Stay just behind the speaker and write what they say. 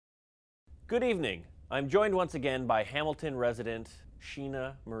Good evening. I'm joined once again by Hamilton resident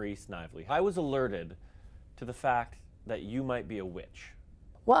Sheena Marie Snively. I was alerted to the fact that you might be a witch.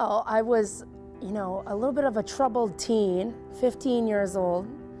 Well, I was, a little bit of a troubled teen, 15 years old.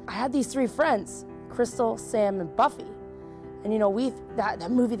 I had these three friends, Crystal, Sam, and Buffy. And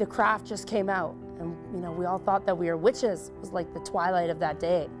that movie The Craft just came out, and we all thought that we were witches. It was like the twilight of that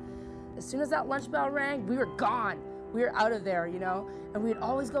day. As soon as that lunch bell rang, we were gone. We were out of there, and we'd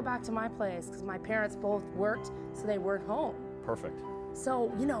always go back to my place because my parents both worked, so they weren't home. Perfect. So,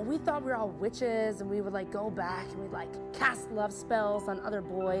 we thought we were all witches, and we would go back and we'd cast love spells on other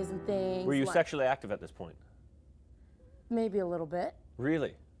boys and things. Were you sexually active at this point? Maybe a little bit.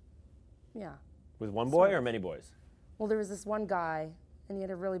 Really? Yeah. With one boy or many boys? Well, there was this one guy, and he had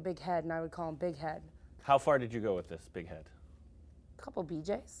a really big head, and I would call him Big Head. How far did you go with this big head? A couple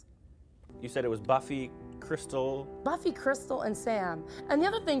BJs. You said it was Buffy, Crystal. Buffy, Crystal, and Sam. And the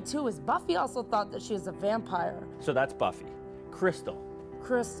other thing, too, is Buffy also thought that she was a vampire. So that's Buffy. Crystal.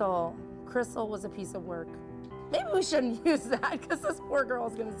 Crystal was a piece of work. Maybe we shouldn't use that, because this poor girl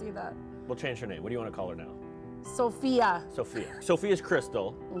is going to see that. We'll change her name. What do you want to call her now? Sophia. Sophia's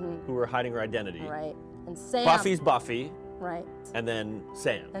Crystal, who were hiding her identity. Right. And Sam. Buffy's Buffy. Right. And then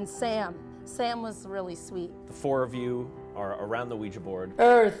Sam. And Sam. Sam was really sweet. The four of you are around the Ouija board.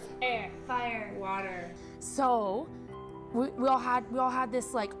 Earth. Air, fire, water. So we all had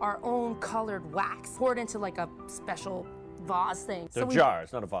this our own colored wax poured into a special vase thing. They're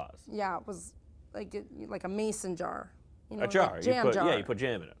jars, not a vase. Yeah, it was like a mason jar. A jar. Jam jar. Yeah, you put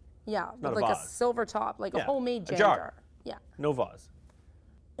jam in it. Yeah, not with a a vase. silver top, a homemade jam a jar. jar. Yeah. No vase.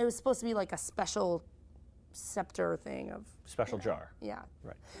 It was supposed to be a special scepter thing of special jar. Yeah.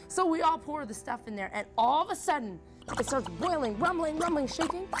 Right. So we all pour the stuff in there, and all of a sudden it starts boiling, rumbling,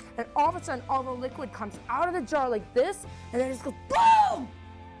 shaking, and all of a sudden all the liquid comes out of the jar like this, and then it just goes boom,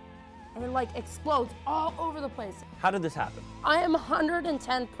 and it explodes all over the place. How did this happen? I am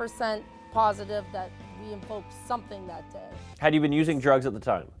 110% positive that we invoked something that day. Had you been using drugs at the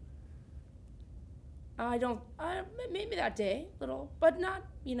time? I don't, maybe that day, little, but not,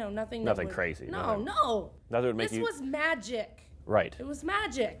 nothing. Nothing crazy. No. Nothing would make this was magic. Right. It was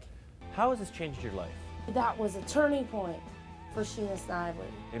magic. How has this changed your life? That was a turning point for Sheena Snively.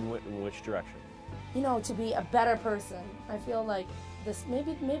 In which direction? To be a better person. I feel like this,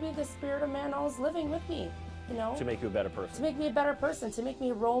 maybe the spirit of Manal is living with me, To make you a better person. To make me a better person, to make me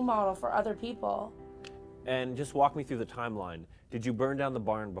a role model for other people. And just walk me through the timeline. Did you burn down the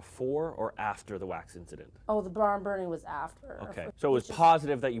barn before or after the wax incident? Oh, the barn burning was after. Okay. So it was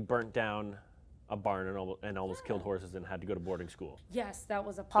positive that you burnt down a barn and almost killed horses and had to go to boarding school. Yes, that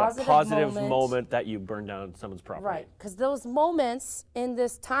was a positive moment that you burned down someone's property. Right, because those moments in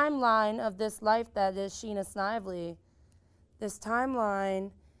this timeline of this life that is Sheena Snively, this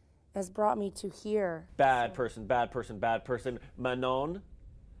timeline has brought me to here. Bad person. Manon.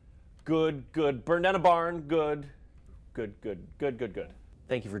 Good. Burn down a barn. Good.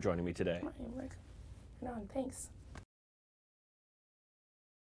 Thank you for joining me today. No, thanks.